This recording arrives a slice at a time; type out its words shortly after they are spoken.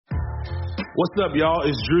What's up, y'all?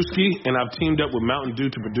 It's Drewski, and I've teamed up with Mountain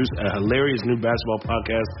Dew to produce a hilarious new basketball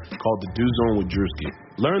podcast called The Dew Zone with Drewski.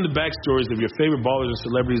 Learn the backstories of your favorite ballers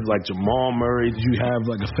and celebrities like Jamal Murray. Did you have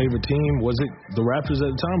like a favorite team? Was it the Raptors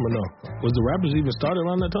at the time or no? Was the Raptors even started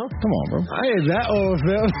around that time? Come on, bro. I ain't that old,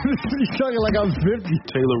 fam. You talking like I'm 50.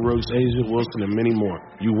 Taylor Rooks, Asia Wilson, and many more.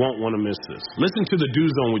 You won't want to miss this. Listen to The Dew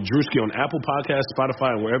Zone with Drewski on Apple Podcasts,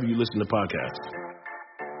 Spotify, and wherever you listen to podcasts.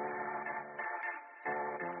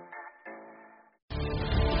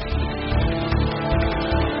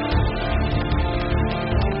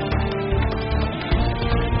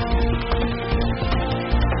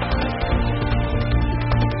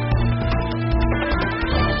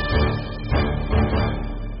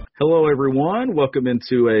 Hello, everyone. Welcome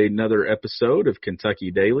into another episode of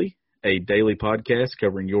Kentucky Daily, a daily podcast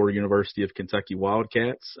covering your University of Kentucky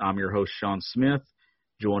Wildcats. I'm your host, Sean Smith,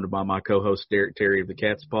 joined by my co-host, Derek Terry of the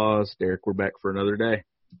Cat's Paws. Derek, we're back for another day.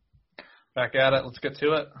 Back at it. Let's get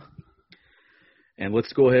to it. And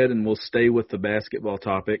let's go ahead and we'll stay with the basketball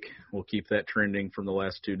topic. We'll keep that trending from the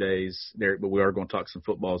last 2 days, Derek, but we are going to talk some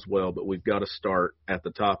football as well. But we've got to start at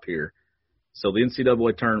the top here. So the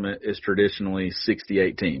NCAA tournament is traditionally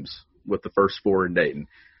 68 teams with the first 4 in Dayton.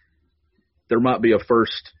 There might be a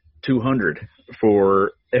first 200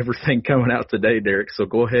 for everything coming out today, Derek. So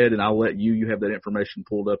go ahead and I'll let you have that information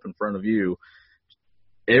pulled up in front of you.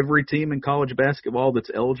 Every team in college basketball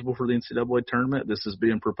that's eligible for the NCAA tournament, this is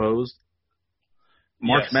being proposed.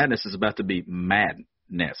 March Madness is about to be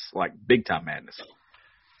madness, like big-time madness.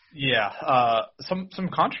 Yeah, some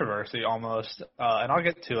controversy almost, and I'll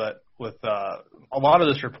get to it with a lot of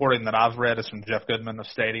this reporting that I've read is from Jeff Goodman of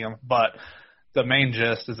Stadium, but the main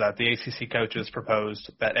gist is that the ACC coaches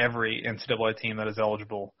proposed that every NCAA team that is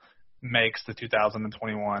eligible makes the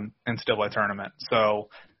 2021 NCAA tournament. So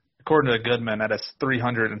according to Goodman, that is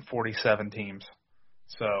 347 teams.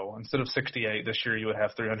 So instead of 68 this year, you would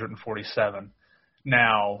have 347.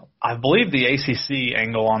 Now, I believe the ACC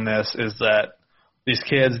angle on this is that these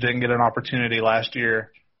kids didn't get an opportunity last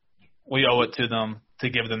year. We owe it to them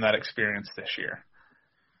to give them that experience this year.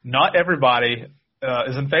 Not everybody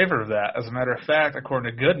is in favor of that. As a matter of fact,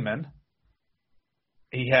 according to Goodman,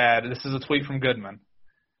 this is a tweet from Goodman,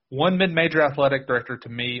 one mid-major athletic director to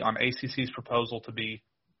me on ACC's proposal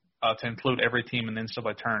to include every team in the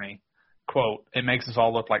NCAA tourney, quote, it makes us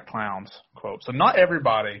all look like clowns, quote. So not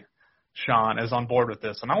everybody, Sean, is on board with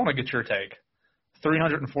this, and I want to get your take.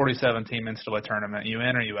 347-team NCAA tournament, you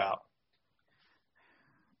in or you out?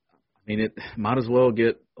 I mean, it might as well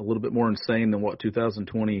get a little bit more insane than what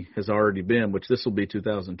 2020 has already been, which this will be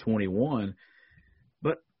 2021.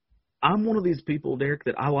 But I'm one of these people, Derek,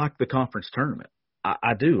 that I like the conference tournament.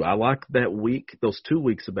 I do. I like that week, those 2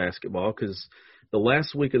 weeks of basketball, because the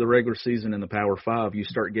last week of the regular season in the Power Five, you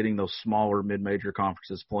start getting those smaller mid-major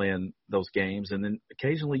conferences playing those games, and then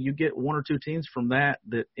occasionally you get 1 or 2 teams from that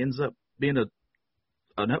ends up being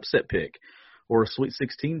an upset pick or a Sweet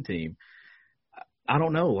 16 team. I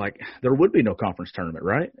don't know. Like, there would be no conference tournament,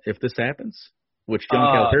 right, if this happens, which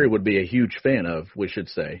John Calipari would be a huge fan of, we should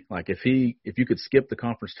say. Like, if you could skip the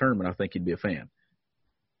conference tournament, I think he'd be a fan.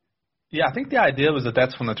 Yeah, I think the idea was that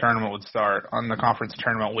that's when the tournament would start, on the conference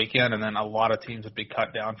tournament weekend, and then a lot of teams would be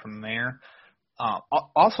cut down from there.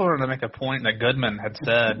 Also wanted to make a point that Goodman had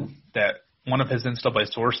said that one of his NCAA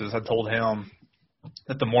sources had told him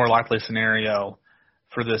that the more likely scenario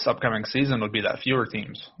for this upcoming season would be that fewer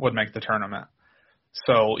teams would make the tournament.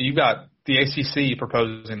 So you've got the ACC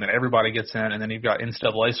proposing that everybody gets in, and then you've got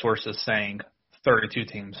NCAA sources saying 32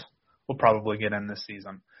 teams will probably get in this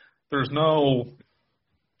season. There's no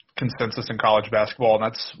consensus in college basketball, and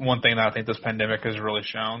that's one thing that I think this pandemic has really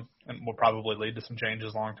shown and will probably lead to some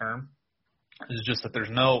changes long term, is just that there's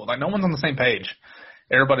no one's on the same page.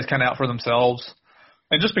 Everybody's kind of out for themselves.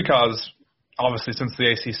 And just because, obviously, since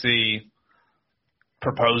the ACC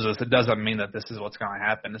proposes, it doesn't mean that this is what's going to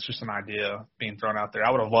happen. It's just an idea being thrown out there. I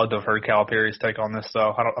would have loved to have heard Calipari's take on this,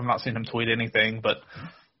 though. I've not seen him tweet anything, but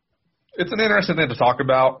it's an interesting thing to talk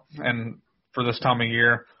about. And for this time of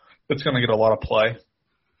year, it's going to get a lot of play.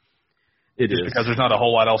 It is. Because there's not a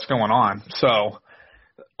whole lot else going on. So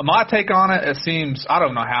my take on it seems, I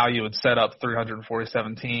don't know how you would set up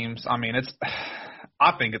 347 teams. I mean,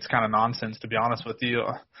 I think it's kind of nonsense, to be honest with you.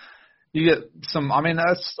 You get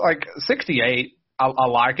that's like 68. I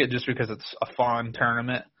like it just because it's a fun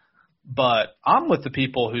tournament. But I'm with the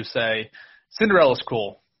people who say Cinderella's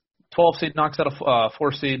cool. 12 seed knocks out a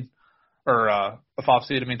 4 seed, or a 5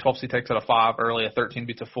 seed. 12 seed takes out a 5 early, a 13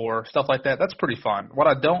 beats a 4, stuff like that. That's pretty fun. What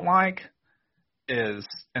I don't like is,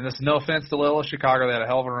 and this is no offense to Loyola Chicago, they had a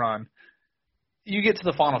hell of a run, you get to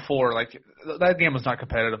the Final Four, like that game was not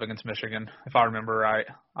competitive against Michigan, if I remember right.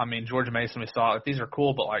 I mean, George Mason, we saw it. These are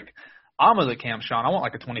cool, but like I'm of the camp, Sean. I want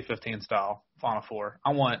like a 2015 style Final Four.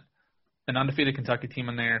 I want an undefeated Kentucky team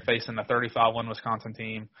in there facing a 35-win Wisconsin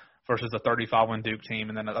team versus a 35-win Duke team,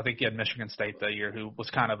 and then I think you had Michigan State that year, who was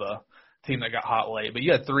kind of a team that got hot late. But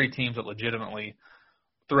you had three teams that legitimately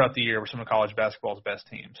throughout the year were some of college basketball's best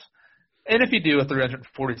teams. And if you do a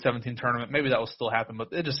 340-17 tournament, maybe that will still happen, but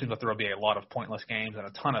it just seems like there will be a lot of pointless games and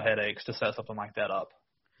a ton of headaches to set something like that up.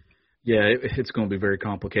 Yeah, it's going to be very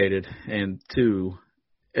complicated. And two,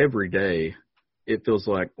 every day it feels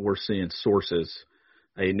like we're seeing sources.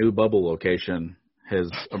 A new bubble location has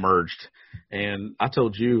emerged. And I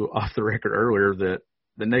told you off the record earlier that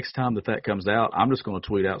the next time that comes out, I'm just going to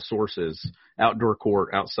tweet out sources. Outdoor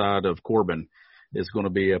court outside of Corbin is going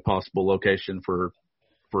to be a possible location for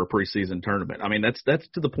a preseason tournament. I mean, that's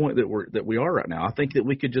to the point that we are right now. I think that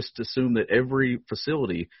we could just assume that every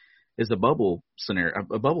facility is a bubble scenario,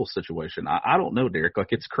 a bubble situation. I don't know, Derek.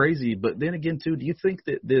 Like, it's crazy. But then again, too, do you think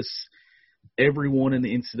that everyone in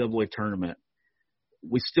the NCAA tournament,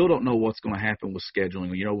 we still don't know what's going to happen with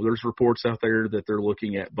scheduling. You know, there's reports out there that they're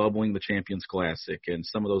looking at bubbling the Champions Classic and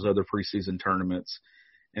some of those other preseason tournaments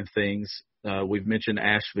and things. We've mentioned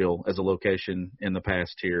Asheville as a location in the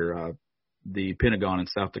past here. The Pentagon in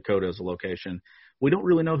South Dakota as a location. We don't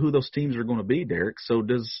really know who those teams are going to be, Derek. So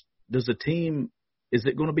does a team, is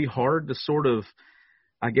it going to be hard to sort of,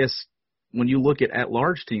 I guess, when you look at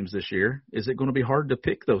large teams this year, is it going to be hard to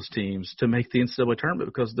pick those teams to make the NCAA tournament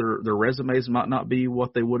because their resumes might not be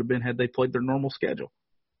what they would have been had they played their normal schedule?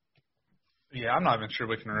 Yeah, I'm not even sure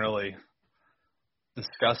we can really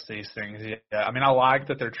discuss these things yet. I mean, I like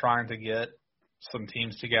that they're trying to get some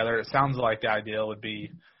teams together. It sounds like the ideal would be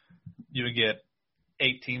you would get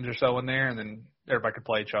 8 teams or so in there, and then everybody could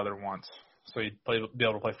play each other once. So you'd be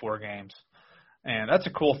able to play 4 games. And that's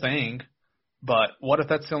a cool thing, but what if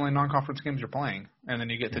that's the only non-conference games you're playing? And then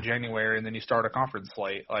you get to January, and then you start a conference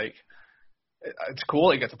slate. Like, it's cool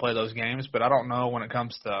that you get to play those games, but I don't know when it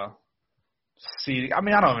comes to seeding. I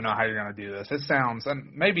mean, I don't even know how you're going to do this. It sounds –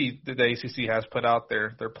 and maybe the ACC has put out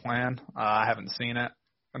their plan. I haven't seen it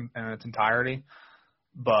in its entirety.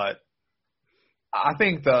 But – I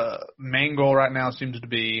think the main goal right now seems to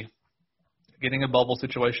be getting a bubble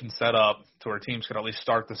situation set up to where teams could at least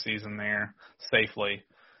start the season there safely,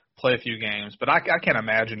 play a few games. But I can't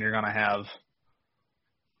imagine you're going to have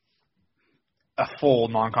a full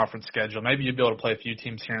non-conference schedule. Maybe you'd be able to play a few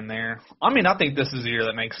teams here and there. I mean, I think this is a year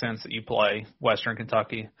that makes sense that you play Western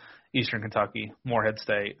Kentucky, Eastern Kentucky, Morehead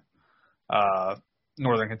State,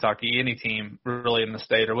 Northern Kentucky, any team really in the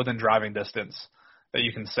state or within driving distance that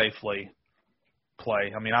you can safely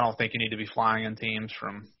play. I mean, I don't think you need to be flying in teams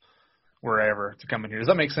from wherever to come in here. Does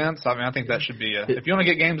that make sense? I mean, I think that should be if you want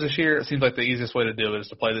to get games this year, it seems like the easiest way to do it is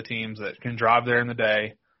to play the teams that can drive there in the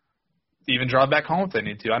day, even drive back home if they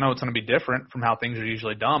need to. I know it's going to be different from how things are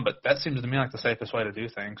usually done, but that seems to me like the safest way to do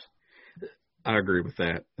things. I agree with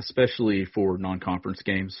that, especially for non-conference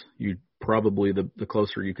games. You probably the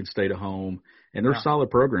closer you can stay to home, and there's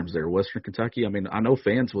solid programs there. Western Kentucky, I mean, I know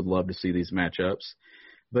fans would love to see these matchups.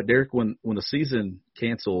 But, Derek, when the season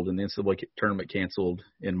canceled and the NCAA tournament canceled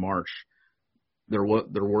in March, there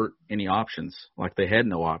weren't any options. Like, they had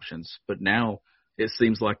no options. But now it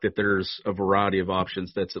seems like that there's a variety of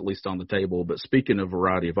options that's at least on the table. But speaking of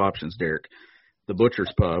variety of options, Derek, the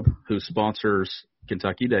Butcher's Pub, who sponsors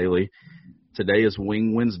Kentucky Daily, today is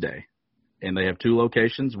Wing Wednesday. And they have 2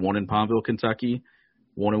 locations, one in Pineville, Kentucky,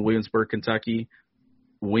 one in Williamsburg, Kentucky.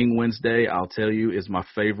 Wing Wednesday, I'll tell you, is my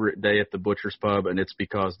favorite day at the Butcher's Pub, and it's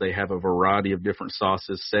because they have a variety of different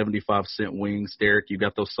sauces, 75-cent wings. Derek, you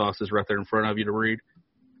got those sauces right there in front of you to read?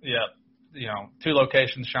 Yeah. You know, 2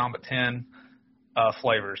 locations, Sean, but 10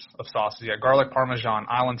 flavors of sauces. You got garlic parmesan,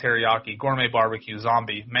 island teriyaki, gourmet barbecue,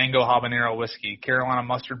 zombie, mango habanero whiskey, Carolina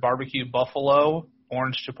mustard barbecue, buffalo,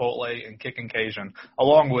 orange chipotle, and kickin' Cajun,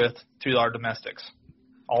 along with $2 domestics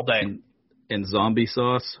all day. And zombie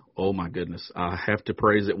sauce, oh, my goodness. I have to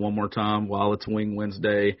praise it one more time while it's Wing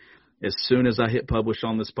Wednesday. As soon as I hit publish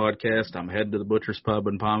on this podcast, I'm heading to the Butcher's Pub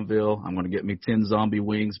in Pineville. I'm going to get me 10 zombie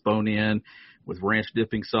wings, bone-in, with ranch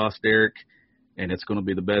dipping sauce, Derek, and it's going to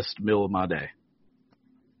be the best meal of my day.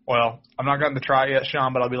 Well, I'm not going to try it yet,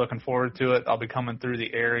 Sean, but I'll be looking forward to it. I'll be coming through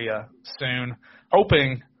the area soon,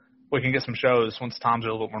 hoping we can get some shows once times are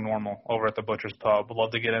a little bit more normal over at the Butcher's Pub. We'd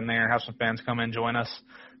love to get in there, have some fans come in, join us,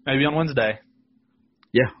 maybe on Wednesday.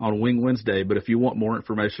 Yeah, on Wing Wednesday. But if you want more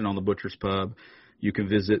information on the Butcher's Pub, you can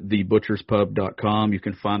visit thebutcherspub.com. You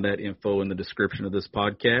can find that info in the description of this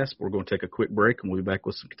podcast. We're going to take a quick break, and we'll be back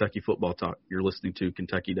with some Kentucky football talk. You're listening to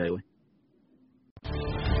Kentucky Daily.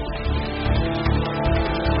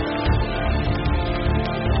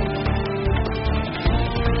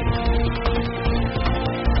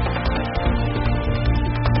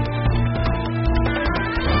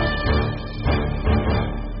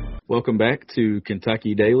 Welcome back to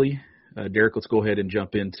Kentucky Daily. Derek, let's go ahead and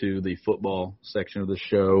jump into the football section of the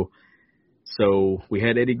show. So we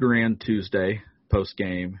had Eddie Guerin Tuesday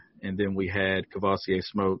post-game, and then we had Cavassier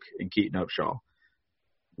Smoke and Keaton Upshaw.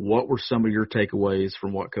 What were some of your takeaways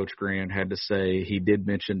from what Coach Guerin had to say? He did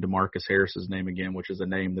mention DeMarcus Harris's name again, which is a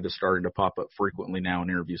name that is starting to pop up frequently now in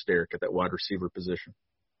interviews, Derek, at that wide receiver position.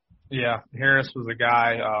 Yeah, Harris was a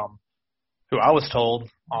guy who I was told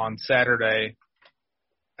on Saturday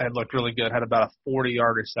had looked really good, had about a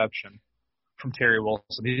 40-yard reception from Terry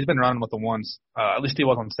Wilson. He's been running with the ones, at least he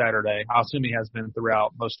was on Saturday. I assume he has been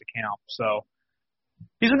throughout most of camp. So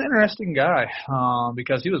he's an interesting guy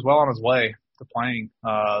because he was well on his way to playing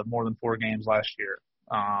more than 4 games last year.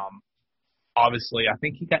 Obviously, I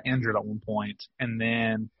think he got injured at one point, and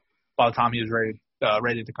then by the time he was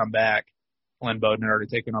ready to come back, Lynn Bowden had already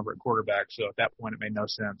taken over at quarterback. So at that point, it made no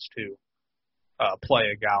sense to play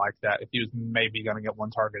a guy like that if he was maybe going to get 1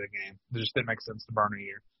 target a game. It just didn't make sense to burn a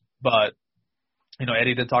year. But,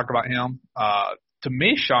 Eddie did talk about him. To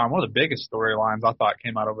me, Sean, one of the biggest storylines I thought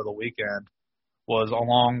came out over the weekend was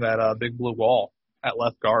along that big blue wall at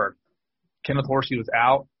left guard. Kenneth Horsey was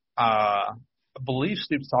out. I believe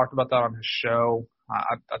Stoops talked about that on his show.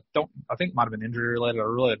 I think it might have been injury related. I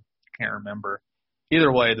really can't remember.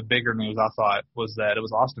 Either way, the bigger news I thought was that it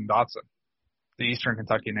was Austin Dotson, the Eastern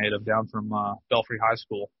Kentucky native down from Belfry High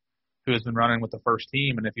School, who has been running with the first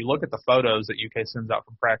team. And if you look at the photos that UK sends out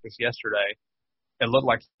from practice yesterday, it looked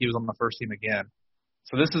like he was on the first team again.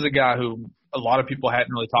 So this is a guy who a lot of people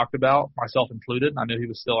hadn't really talked about, myself included. I knew he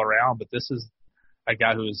was still around, but this is a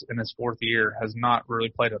guy who is in his 4th year, has not really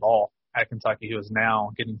played at all at Kentucky, who is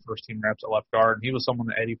now getting first-team reps at left guard. And he was someone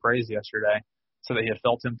that Eddie praised yesterday, so that he had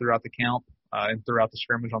felt him throughout the camp and throughout the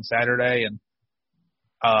scrimmage on Saturday. And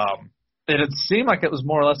it had seemed like it was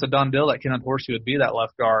more or less a done deal that Kenneth Horsey would be that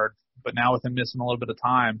left guard. But now with him missing a little bit of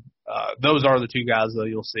time, those are the 2 guys that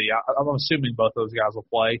you'll see. I'm assuming both those guys will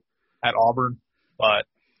play at Auburn. But,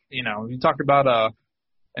 you talk about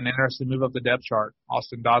an interesting move up the depth chart.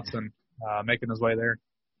 Austin Dotson making his way there.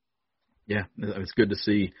 Yeah, it's good to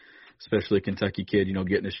see, especially a Kentucky kid,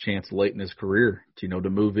 getting his chance late in his career to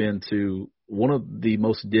move into one of the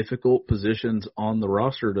most difficult positions on the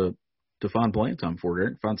roster to find playing time for,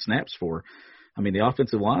 Derek, find snaps for. I mean, the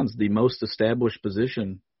offensive line is the most established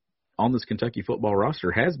position on this Kentucky football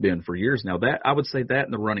roster, has been for years now. That I would say that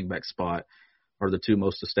and the running back spot are the 2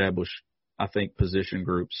 most established, I think, position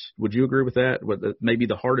groups. Would you agree with that? Maybe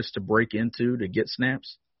the hardest to break into to get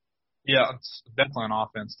snaps? Yeah, it's definitely on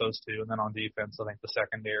offense, those 2. And then on defense, I think the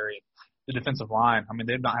secondary, the defensive line. I mean,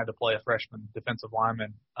 they've not had to play a freshman defensive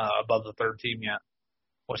lineman above the 3rd team yet,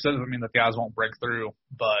 which doesn't mean that guys won't break through.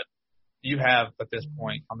 But you have, at this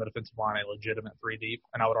point, on the defensive line, a legitimate 3 deep.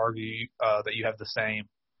 And I would argue that you have the same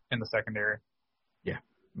in the secondary. Yeah,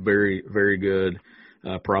 very, very good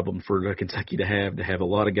problem for Kentucky to have a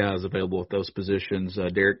lot of guys available at those positions.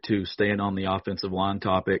 Derek, too, staying on the offensive line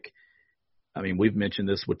topic. I mean, we've mentioned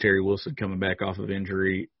this with Terry Wilson coming back off of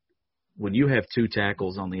injury. When you have 2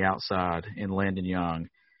 tackles on the outside in Landon Young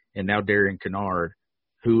and now Darian Kennard,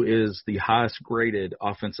 who is the highest graded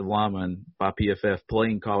offensive lineman by PFF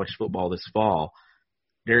playing college football this fall,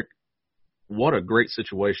 Derek, what a great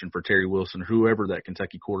situation for Terry Wilson, whoever that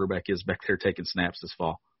Kentucky quarterback is back there taking snaps this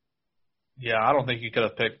fall. Yeah, I don't think you could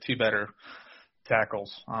have picked 2 better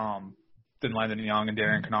tackles than Landon Young and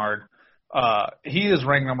Darian Kennard. He is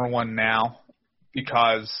ranked number 1 now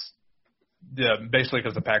basically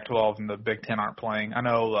because the Pac-12 and the Big Ten aren't playing. I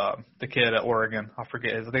know the kid at Oregon, I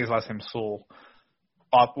think his last name's Sewell.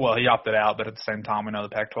 He opted out, but at the same time, we know the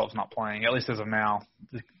Pac-12's not playing, at least as of now.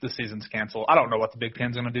 The season's canceled. I don't know what the Big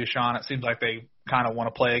Ten's going to do, Sean. It seems like they kind of want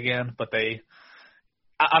to play again, but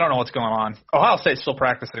I don't know what's going on. Ohio State's still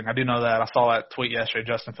practicing. I do know that. I saw that tweet yesterday.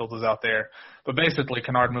 Justin Fields was out there. But basically,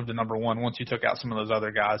 Kennard moved to number 1 once you took out some of those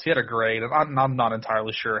other guys. He had a grade, and I'm not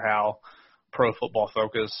entirely sure how Pro Football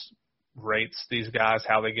Focus rates these guys,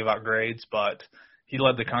 how they give out grades, but he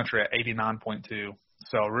led the country at 89.2,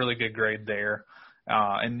 so really good grade there.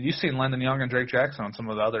 And you've seen Landon Young and Drake Jackson on some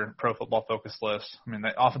of the other Pro Football Focus lists. I mean,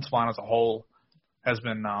 the offensive line as a whole has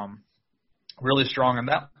been really strong,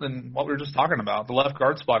 and what we were just talking about, the left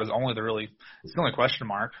guard spot is it's the only question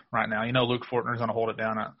mark right now. Luke Fortner's going to hold it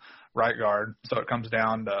down at right guard, so it comes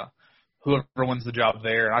down to whoever wins the job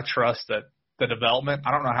there. And I trust that the development,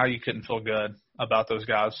 I don't know how you couldn't feel good about those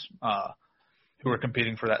guys who are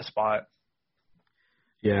competing for that spot.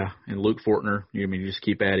 Yeah, and Luke Fortner, you just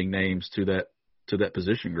keep adding names to that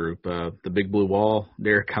position group. The Big Blue Wall,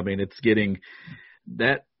 Derek, I mean, it's getting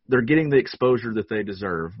that – they're getting the exposure that they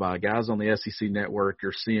deserve by guys on the SEC network.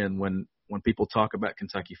 You're seeing when when people talk about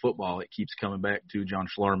Kentucky football, it keeps coming back to John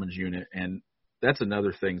Schlarman's unit. And that's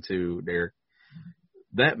another thing too, Derek.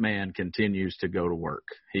 That man continues to go to work.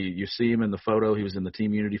 You see him in the photo. He was in the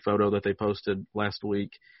Team Unity photo that they posted last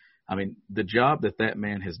week. I mean, the job that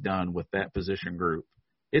man has done with that position group,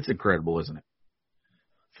 it's incredible, isn't it?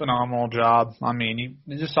 Phenomenal job. I mean,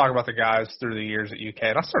 you just talk about the guys through the years at UK.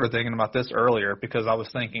 And I started thinking about this earlier because I was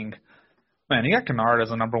thinking, man, you got Kennard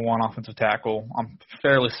as a number one offensive tackle. I'm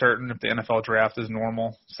fairly certain if the NFL draft is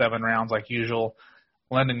normal, 7 rounds like usual,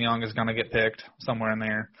 Lyndon Young is going to get picked somewhere in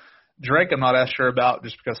there. Drake, I'm not as sure about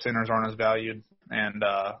just because centers aren't as valued, and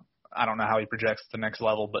I don't know how he projects at the next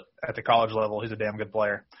level, but at the college level, he's a damn good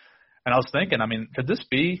player. And I was thinking, I mean, could this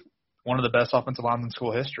be one of the best offensive lines in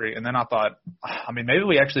school history? And then I thought, I mean, maybe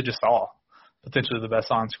we actually just saw potentially the best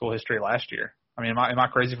line in school history last year. I mean, am I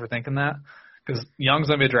crazy for thinking that? Because Young's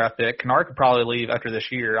going to be a draft pick. Kennard could probably leave after this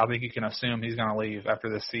year. I think you can assume he's going to leave after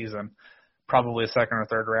this season. Probably a second or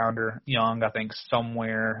third rounder. Young, I think,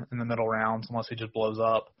 somewhere in the middle rounds unless he just blows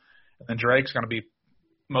up. And then Drake's going to be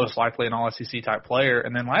most likely an all-SEC type player.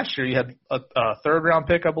 And then last year you had a third-round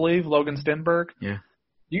pick, I believe, Logan Stenberg. Yeah.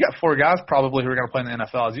 You got 4 guys probably who are going to play in the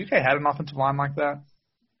NFL. Has UK had an offensive line like that?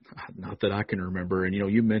 Not that I can remember. And,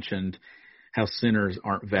 you mentioned how centers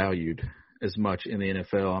aren't valued as much in the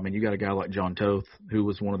NFL. I mean, you got a guy like John Toth, who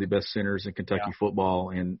was one of the best centers in Kentucky football,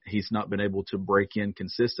 and he's not been able to break in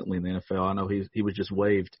consistently in the NFL. I know he was just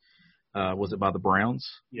waived, was it by the Browns?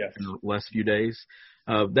 Yes. In the last few days.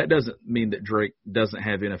 That doesn't mean that Drake doesn't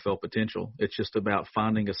have NFL potential. It's just about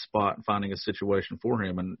finding a spot and finding a situation for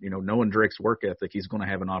him. And, knowing Drake's work ethic, he's going to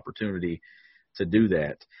have an opportunity to do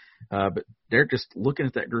that. But they're just looking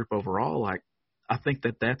at that group overall. I think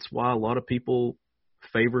that's why a lot of people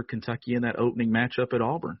favored Kentucky in that opening matchup at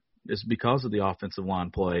Auburn, is because of the offensive line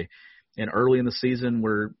play. And early in the season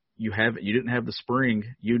where you didn't have the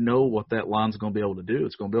spring, what that line's going to be able to do.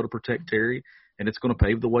 It's going to be able to protect Terry, and it's going to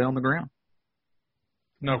pave the way on the ground.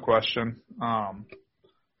 No question.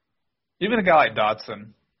 Even a guy like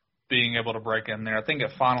Dotson being able to break in there, I think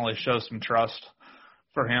it finally shows some trust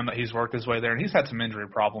for him that he's worked his way there. And he's had some injury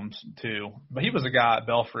problems too. But he was a guy at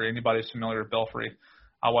Belfry. Anybody who's familiar with Belfry,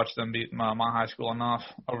 I watched them beat my high school enough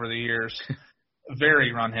over the years.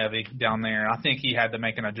 Very run heavy down there. I think he had to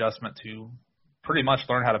make an adjustment to pretty much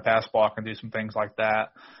learn how to pass block and do some things like that.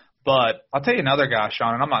 But I'll tell you another guy,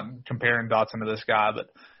 Sean, and I'm not comparing Dotson to this guy, but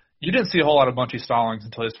you didn't see a whole lot of Bunchy Stallings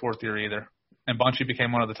until his 4th year either. And Bunchy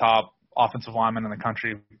became one of the top offensive linemen in the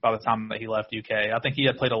country by the time that he left UK. I think he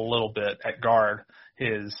had played a little bit at guard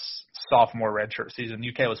his sophomore redshirt season.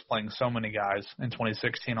 UK was playing so many guys in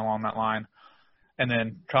 2016 along that line. And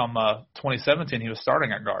then come 2017, he was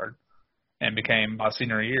starting at guard and became, by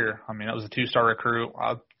senior year, I mean, it was a 2-star recruit.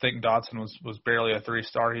 I think Dotson was barely a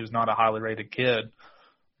 3-star. He was not a highly rated kid.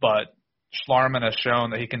 But Schlarman has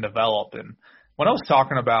shown that he can develop. And when I was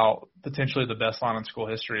talking about potentially the best line in school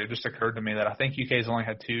history, it just occurred to me that I think UK's only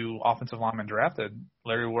had 2 offensive linemen drafted,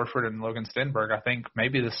 Larry Warford and Logan Stenberg, I think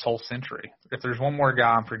maybe this whole century. If there's one more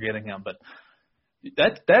guy, I'm forgetting him. But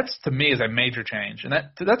that's to me is a major change. And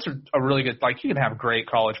that's a really good – like you can have great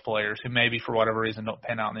college players who maybe for whatever reason don't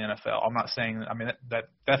pan out in the NFL. I'm not saying – I mean, that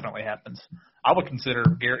definitely happens. I would consider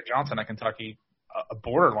Garrett Johnson at Kentucky a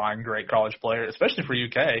borderline great college player, especially for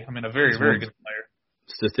UK. I mean, a very, very good player.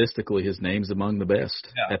 Statistically, his name's among the best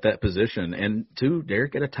at that position. And, too,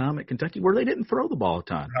 Derek, at a time at Kentucky where they didn't throw the ball a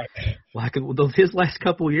ton. Right. Like his last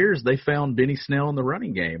couple of years, they found Benny Snell in the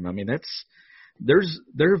running game. I mean,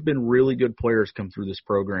 there have been really good players come through this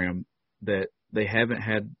program that they haven't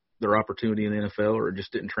had their opportunity in the NFL or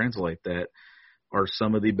just didn't translate that are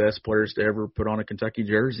some of the best players to ever put on a Kentucky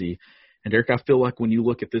jersey. And, Derek, I feel like when you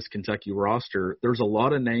look at this Kentucky roster, there's a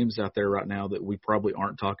lot of names out there right now that we probably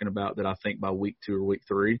aren't talking about that I think by week 2 or week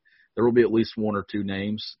 3, there will be at least 1 or 2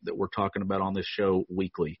 names that we're talking about on this show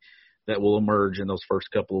weekly that will emerge in those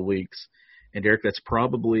first couple of weeks. And, Derek, that's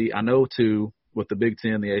probably – I know, too, with the Big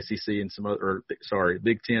Ten, the ACC, and some other –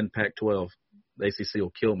 Big Ten, Pac-12, the ACC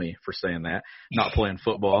will kill me for saying that, not playing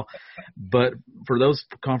football. But for those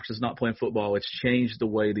conferences not playing football, it's changed the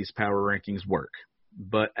way these power rankings work.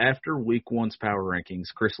 But after week 1's power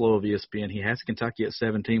rankings, Chris Lowe of ESPN, he has Kentucky at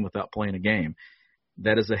 17 without playing a game.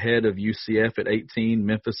 That is ahead of UCF at 18,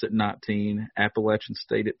 Memphis at 19, Appalachian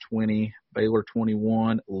State at 20, Baylor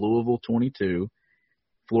 21, Louisville 22,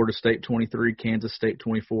 Florida State 23, Kansas State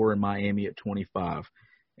 24, and Miami at 25.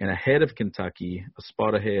 And ahead of Kentucky, a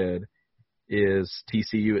spot ahead, is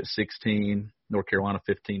TCU at 16, North Carolina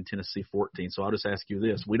 15, Tennessee 14. So I'll just ask you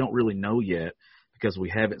this. We don't really know yet because we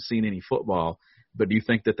haven't seen any football. But do you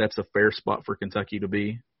think that that's a fair spot for Kentucky to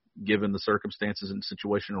be, given the circumstances and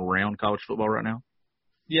situation around college football right now?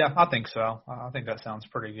 Yeah, I think so. I think that sounds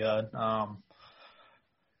pretty good.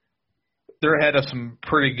 They're ahead of some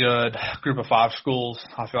pretty good group of 5 schools.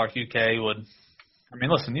 I feel like UK would – I mean,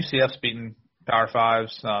 listen, UCF's beaten Power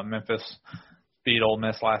Fives. Memphis beat Ole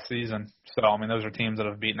Miss last season. So, I mean, those are teams that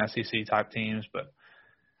have beaten SEC-type teams. But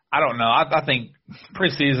I don't know. I think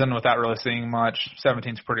preseason, without really seeing much,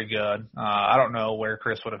 17's pretty good. I don't know where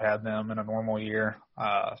Chris would have had them in a normal year.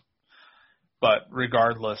 But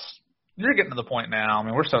regardless, you're getting to the point now. I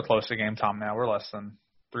mean, we're so close to game time now. We're less than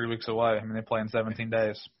 3 weeks away. I mean, they play in 17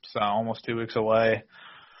 days. So almost 2 weeks away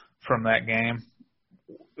from that game.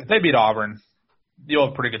 If they beat Auburn, you'll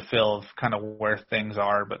have a pretty good feel of kind of where things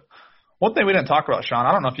are. But one thing we didn't talk about, Sean,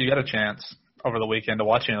 I don't know if you got a chance over the weekend to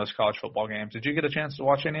watch any of those college football games. Did you get a chance to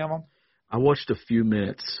watch any of them? I watched a few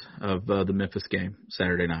minutes of the Memphis game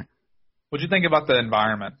Saturday night. What'd you think about the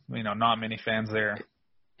environment? You know, not many fans there.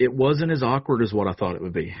 It wasn't as awkward as what I thought it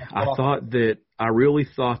would be. I really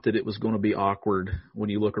thought that it was going to be awkward when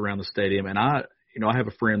you look around the stadium. And I have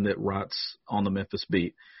a friend that writes on the Memphis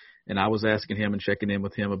beat, and I was asking him and checking in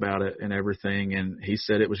with him about it and everything. And he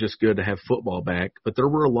said it was just good to have football back. But there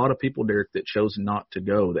were a lot of people, Derek, that chose not to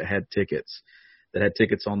go, that had tickets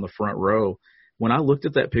on the front row. When I looked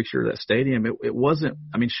at that picture of that stadium, it wasn't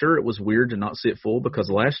 – I mean, sure, it was weird to not see it full because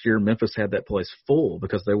last year Memphis had that place full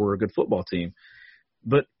because they were a good football team.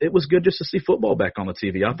 But it was good just to see football back on the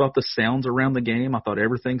TV. I thought the sounds around the game, I thought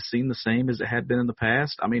everything seemed the same as it had been in the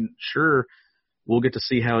past. I mean, sure, we'll get to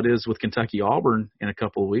see how it is with Kentucky-Auburn in a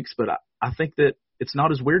couple of weeks, but I think that it's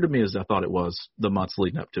not as weird to me as I thought it was the months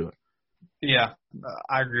leading up to it. Yeah,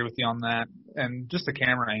 I agree with you on that. And just the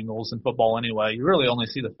camera angles in football anyway, you really only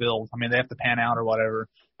see the field. I mean, they have to pan out or whatever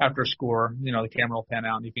after a score. You know, the camera will pan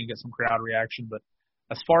out and you can get some crowd reaction. But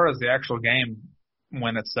as far as the actual game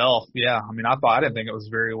win itself, yeah, I mean, I didn't think it was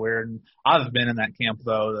very weird. And I've been in that camp,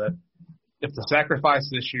 though, that if the sacrifice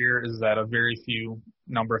this year is that a very few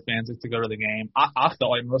number of fans get to go to the game, I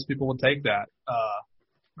felt like most people would take that.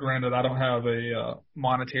 Granted, I don't have a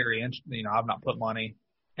monetary – I've not put money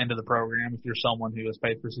into the program. If you're someone who has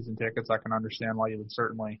paid for season tickets, I can understand why you would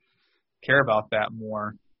certainly care about that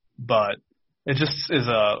more. But it just is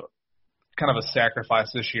a kind of a sacrifice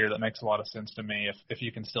this year that makes a lot of sense to me if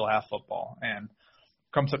you can still have football. And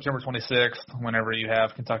come September 26th, whenever you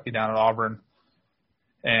have Kentucky down at Auburn,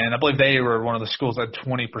 and I believe they were one of the schools that had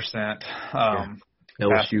 20%.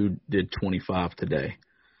 LSU did 25 today.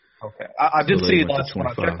 Okay. I did see last when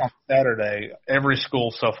I checked on Saturday, every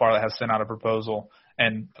school so far that has sent out a proposal,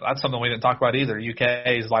 and that's something we didn't talk about either.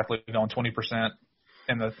 UK is likely going 20%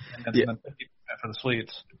 and then 50% for the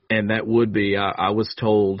suites. And that would be, I was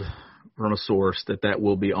told from a source that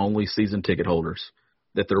will be only season ticket holders,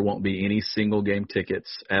 that there won't be any single game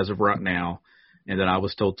tickets as of right now, and then I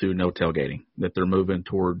was told no tailgating, that they're moving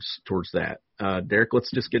towards that. Derek,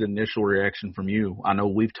 let's just get an initial reaction from you. I know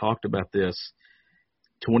we've talked about this.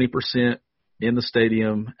 20% in the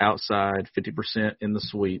stadium, outside, 50% in the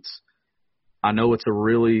suites. I know it's a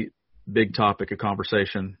really big topic of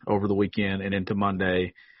conversation over the weekend and into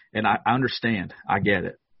Monday, and I understand. I get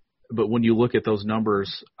it. But when you look at those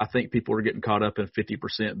numbers, I think people are getting caught up in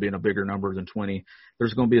 50% being a bigger number than 20.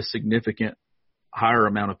 There's going to be a significant higher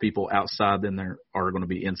amount of people outside than there are going to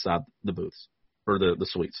be inside the booths or the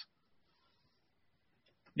suites.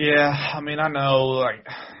 Yeah, I mean, I know, like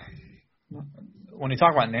 – when you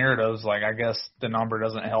talk about narratives, like I guess the number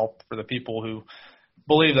doesn't help for the people who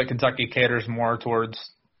believe that Kentucky caters more towards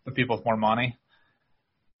the people with more money.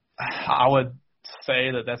 I would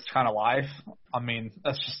say that that's kind of life. I mean,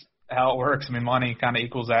 that's just how it works. I mean, money kind of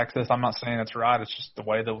equals access. I'm not saying it's right. It's just the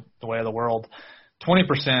way of the world.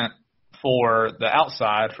 20% for the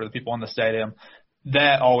outside, for the people in the stadium,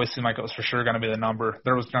 that always seemed like it was for sure going to be the number.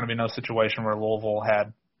 There was going to be no situation where Louisville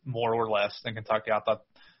had more or less than Kentucky. I thought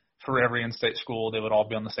for every in-state school, they would all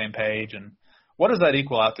be on the same page. And what does that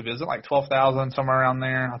equal out to be? Is it like 12,000, somewhere around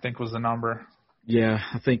there, I think was the number? Yeah,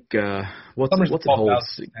 I think what's it hold?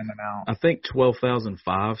 I think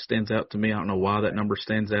 12,005 stands out to me. I don't know why that number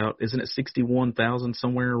stands out. Isn't it 61,000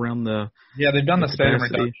 somewhere around the Yeah, they've done the stadium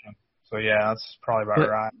reduction. So, yeah, that's probably about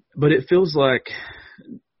right. But it feels like,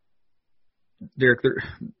 Derek,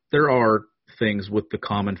 there are things with the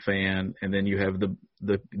common fan, and then you have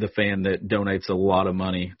the fan that donates a lot of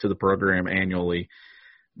money to the program annually.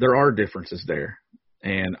 There are differences there,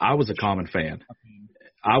 and I was a common fan.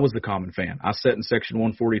 I sat in section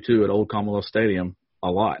 142 at Old Commonwealth Stadium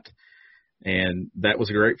a lot, and that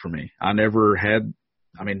was great for me. I never had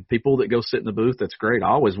 – I mean, people that go sit in the booth, that's great. I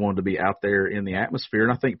always wanted to be out there in the atmosphere,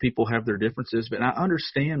 and I think people have their differences, but I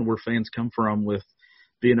understand where fans come from with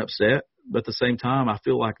being upset. But at the same time, I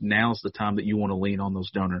feel like now's the time that you want to lean on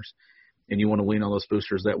those donors. and you want to lean on those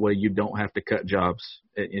boosters. That way you don't have to cut jobs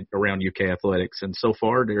around UK athletics. And so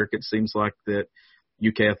far, Derek, it seems like that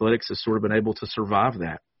UK athletics has sort of been able to survive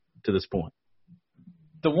that to this point.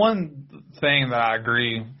 The one thing that I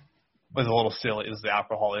agree was a little silly is the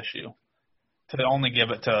alcohol issue. To only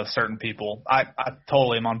give it to certain people. I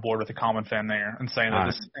totally am on board with the common fan there and saying that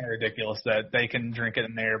this is ridiculous that they can drink it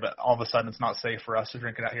in there, but all of a sudden it's not safe for us to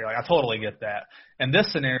drink it out here. Like, I totally get that. In this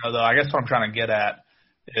scenario, though, I guess what I'm trying to get at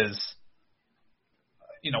is,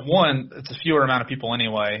 one, it's a fewer amount of people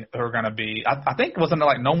anyway who are going to be – I think wasn't there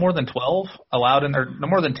like no more than 12 allowed in, or no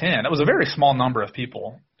more than 10. It was a very small number of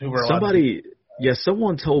people who were allowed.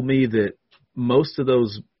 Someone told me that most of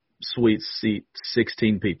those suites seat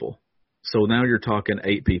 16 people. So now you're talking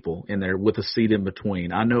 8 people in there with a seat in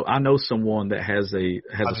between. I know someone that has a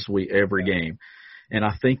suite every game, and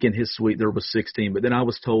I think in his suite there was 16. But then I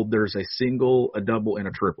was told there's a single, a double, and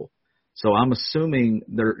a triple. So I'm assuming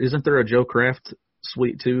isn't there a Joe Kraft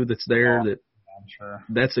suite too that's there? I'm that sure.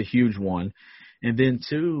 That's a huge one. And then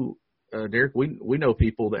two, Derek, we know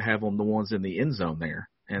people that have them, the ones in the end zone there,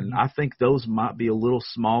 and I think those might be a little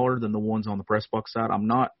smaller than the ones on the press box side. I'm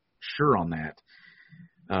not sure on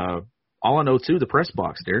that. All I know, too, the press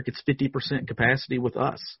box, Derek, it's 50% capacity with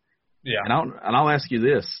us. Yeah. And I'll ask you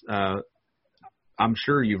this. I'm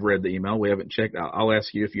sure you've read the email. We haven't checked. I'll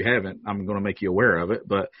ask you if you haven't. I'm going to make you aware of it.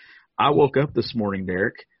 But I woke up this morning,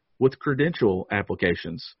 Derek, with credential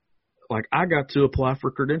applications. Like, I got to apply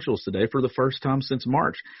for credentials today for the first time since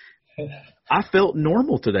March. I felt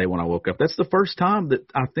normal today when I woke up. That's the first time that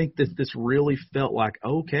I think that this really felt like,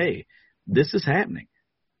 okay, this is happening.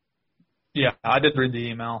 Yeah, I did read the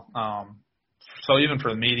email. So even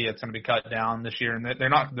for the media, it's going to be cut down this year, and they're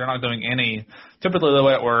not doing any. Typically, the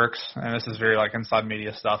way it works, and this is very like inside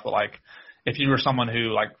media stuff, but like if you were someone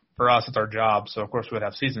who, like, for us, it's our job, so of course we would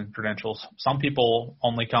have season credentials. Some people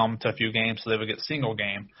only come to a few games, so they would get single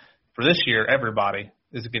game. For this year, everybody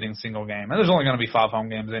is getting single game, and there's only going to be 5 home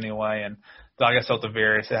games anyway, and so I guess they'll have to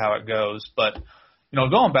vary, see how it goes. But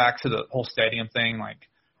going back to the whole stadium thing, like.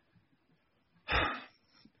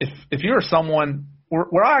 If you're someone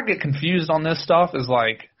where I get confused on this stuff is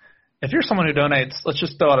like if you're someone who donates, let's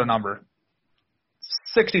just throw out a number,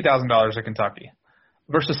 $60,000 to Kentucky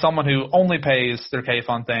versus someone who only pays their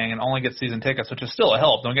K-Fund thing and only gets season tickets, which is still a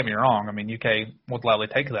help. Don't get me wrong. I mean, UK would gladly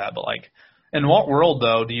take that, but like, in what world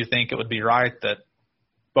though do you think it would be right that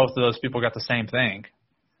both of those people got the same thing?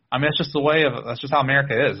 I mean, it's just that's just how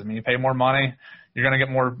America is. I mean, you pay more money, you're going to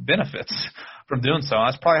get more benefits from doing so.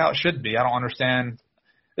 That's probably how it should be. I don't understand.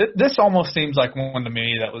 This almost seems like one to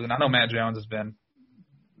me that was, and I know Matt Jones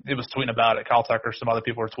he was tweeting about it. Kyle Tucker, some other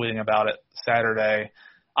people were tweeting about it Saturday.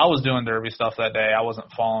 I was doing Derby stuff that day. I wasn't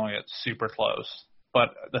following it super close.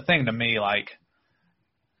 But the thing to me, like,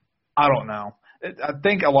 I don't know. I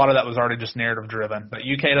think a lot of that was already just narrative driven. But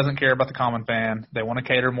UK doesn't care about the common fan. They want to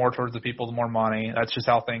cater more towards the people with more money. That's just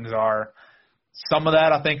how things are. Some of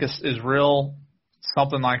that I think is real.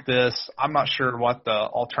 Something like this, I'm not sure what the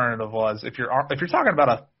alternative was. If you're talking about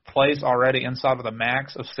a place already inside with a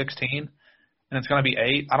max of 16 and it's going to be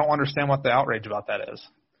 8, I don't understand what the outrage about that is.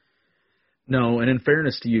 No, and in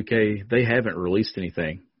fairness to UK, they haven't released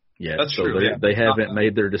anything yet. That's true. They haven't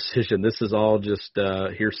made their decision. This is all just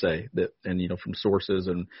hearsay from sources,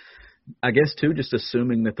 and I guess too just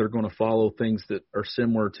assuming that they're going to follow things that are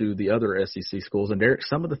similar to the other SEC schools. And Derek,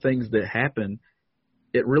 some of the things that happen,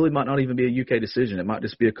 it really might not even be a UK decision. It might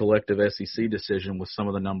just be a collective SEC decision with some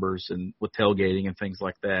of the numbers and with tailgating and things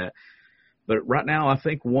like that. But right now, I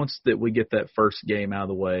think once that we get that first game out of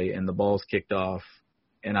the way and the ball's kicked off,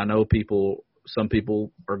 and I know some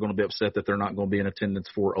people are going to be upset that they're not going to be in attendance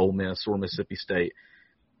for Ole Miss or Mississippi State.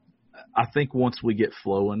 I think once we get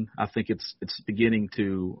flowing, I think it's beginning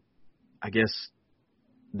to, I guess,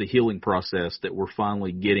 the healing process that we're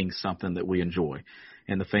finally getting something that we enjoy.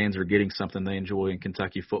 And the fans are getting something they enjoy in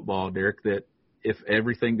Kentucky football, Derek, that if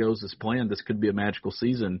everything goes as planned, this could be a magical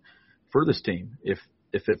season for this team. If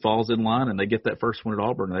it falls in line and they get that first one at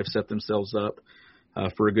Auburn, they've set themselves up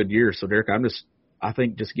for a good year. So, Derek, I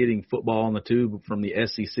think just getting football on the tube from the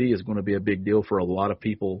SEC is going to be a big deal for a lot of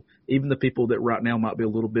people, even the people that right now might be a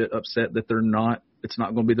little bit upset that it's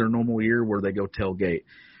not going to be their normal year where they go tailgate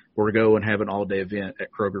or go and have an all-day event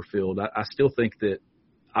at Kroger Field. I still think that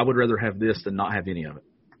I would rather have this than not have any of it.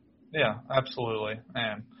 Yeah, absolutely.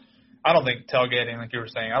 And I don't think tailgating, like you were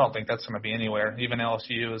saying, I don't think that's going to be anywhere. Even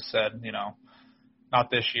LSU has said, not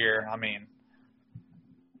this year. I mean,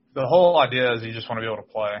 the whole idea is you just want to be able to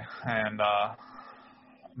play. And,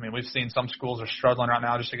 we've seen some schools are struggling right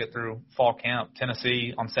now just to get through fall camp.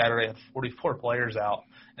 Tennessee on Saturday had 44 players out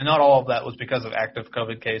And not all of that was because of active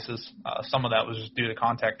COVID cases. Some of that was just due to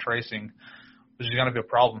contact tracing, which is going to be a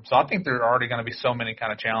problem. So I think there are already going to be so many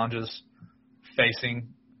kind of challenges facing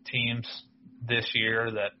teams this year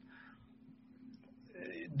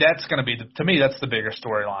that's going to be, to me, that's the bigger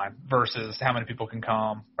storyline versus how many people can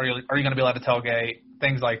come. Are you going to be allowed to tailgate?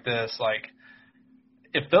 Things like this. Like,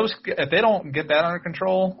 if they don't get that under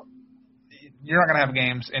control, you're not going to have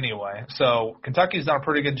games anyway. So Kentucky's done a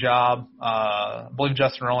pretty good job. I believe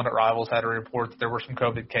Justin Rowland at Rivals had a report that there were some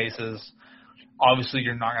COVID cases. Obviously,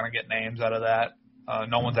 you're not going to get names out of that.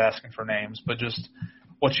 No one's asking for names. But just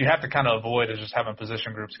what you have to kind of avoid is just having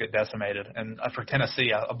position groups get decimated. And for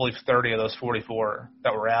Tennessee, I believe 30 of those 44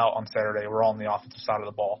 that were out on Saturday were all on the offensive side of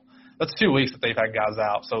the ball. That's 2 weeks that they've had guys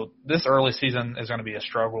out. So this early season is going to be a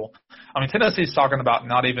struggle. I mean, Tennessee's talking about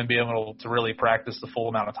not even being able to really practice the full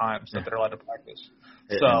amount of times that they're allowed to practice.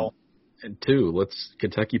 And two,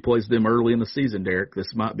 Kentucky plays them early in the season, Derek.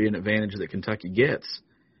 This might be an advantage that Kentucky gets,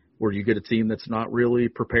 where you get a team that's not really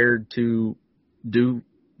prepared to do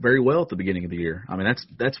very well at the beginning of the year. I mean,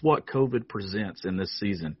 that's what COVID presents in this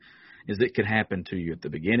season, is it can happen to you at the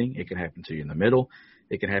beginning, it can happen to you in the middle,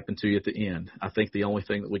 it can happen to you at the end. I think the only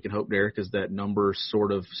thing that we can hope, Derek, is that numbers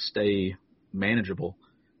sort of stay manageable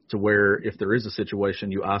to where if there is a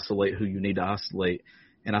situation, you isolate who you need to isolate.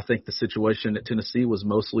 And I think the situation at Tennessee was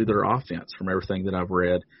mostly their offense from everything that I've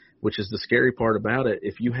read, which is the scary part about it.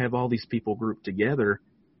 If you have all these people grouped together,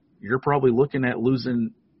 you're probably looking at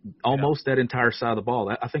losing almost that entire side of the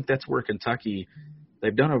ball. I think that's where Kentucky,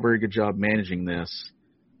 they've done a very good job managing this,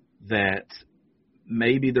 that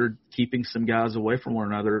maybe they're keeping some guys away from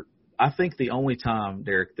one another. I think the only time,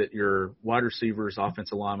 Derek, that your wide receivers,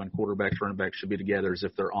 offensive linemen, quarterbacks, running backs should be together is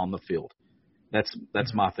if they're on the field. That's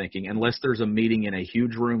my thinking. Unless there's a meeting in a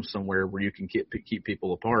huge room somewhere where you can keep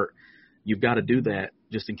people apart, you've got to do that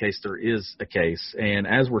just in case there is a case. And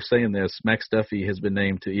as we're saying this, Max Duffy has been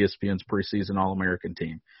named to ESPN's preseason All-American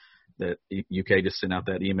team. That UK just sent out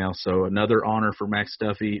that email. So another honor for Max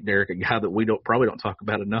Duffy, Derek, a guy that we probably don't talk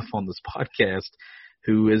about enough on this podcast,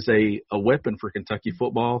 who is a weapon for Kentucky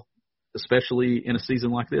football, especially in a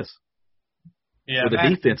season like this. Yeah, with a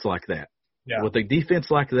defense like that. Yeah. With a defense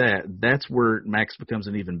like that, that's where Max becomes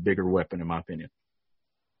an even bigger weapon, in my opinion.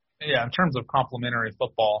 Yeah, in terms of complimentary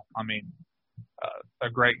football, I mean, a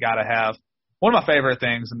great guy to have. One of my favorite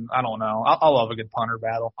things, and I don't know, I love a good punter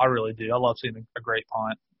battle. I really do. I love seeing a great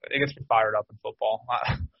punt. It gets me fired up in football.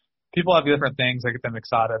 People have different things that get them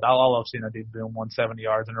excited. I love seeing a dude boom 170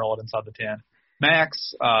 yards and roll it inside the 10.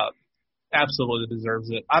 Max absolutely deserves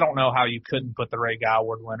it. I don't know how you couldn't put the Ray Guy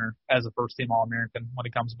Award winner as a first-team All-American when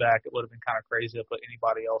he comes back. It would have been kind of crazy to put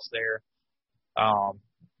anybody else there.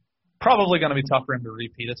 Probably going to be tough for him to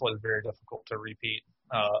repeat. It's always very difficult to repeat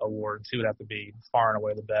awards. He would have to be far and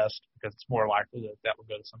away the best because it's more likely that would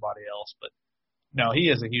go to somebody else. But, no, he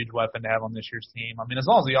is a huge weapon to have on this year's team. I mean, as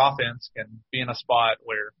long as the offense can be in a spot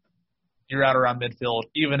where you're out around midfield,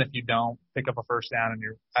 even if you don't pick up a first down and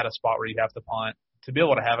you're at a spot where you have to punt, to be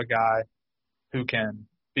able to have a guy who can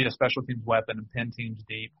be a special teams weapon and pin teams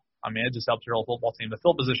deep, I mean, it just helps your whole football team. The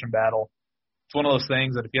field position battle, it's one of those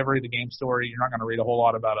things that if you ever read the game story, you're not going to read a whole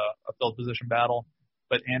lot about a field position battle.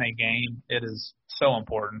 But in a game, it is so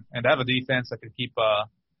important. And to have a defense that could keep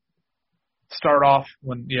start off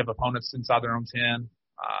when you have opponents inside their own 10,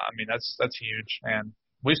 I mean, that's huge. And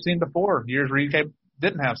we've seen before years where UK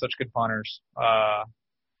didn't have such good punters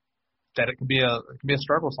that it can be a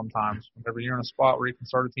struggle sometimes. Whenever you're in a spot where you can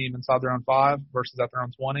start a team inside their own 5 versus at their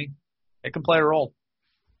own 20, it can play a role.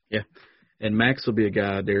 Yeah. And Max will be a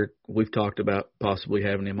guy, Derek, we've talked about possibly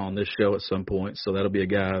having him on this show at some point. So that'll be a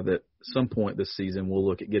guy that at some point this season we'll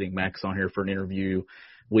look at getting Max on here for an interview.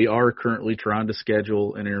 We are currently trying to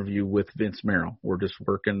schedule an interview with Vince Merrill. We're just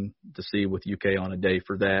working to see with UK on a day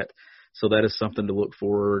for that. So that is something to look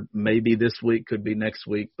forward. Maybe this week, could be next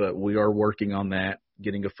week, but we are working on that,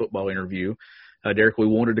 getting a football interview. Derek, we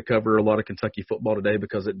wanted to cover a lot of Kentucky football today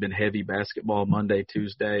because it had been heavy basketball Monday,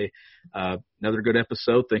 Tuesday. Another good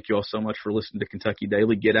episode. Thank you all so much for listening to Kentucky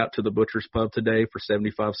Daily. Get out to the Butcher's Pub today for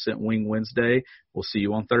 75-cent Wing Wednesday. We'll see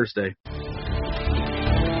you on Thursday.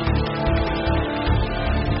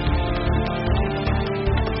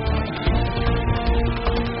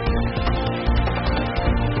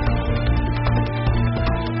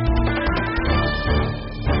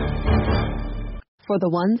 For the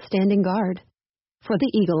ones standing guard, for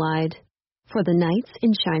the eagle-eyed, for the knights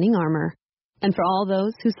in shining armor, and for all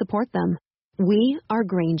those who support them. We are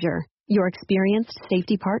Grainger, your experienced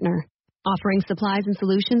safety partner, offering supplies and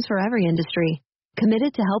solutions for every industry,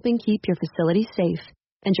 committed to helping keep your facilities safe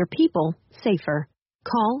and your people safer.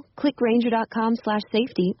 Call, click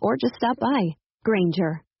Grainger.com/safety, or just stop by.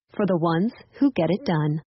 Grainger, for the ones who get it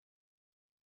done.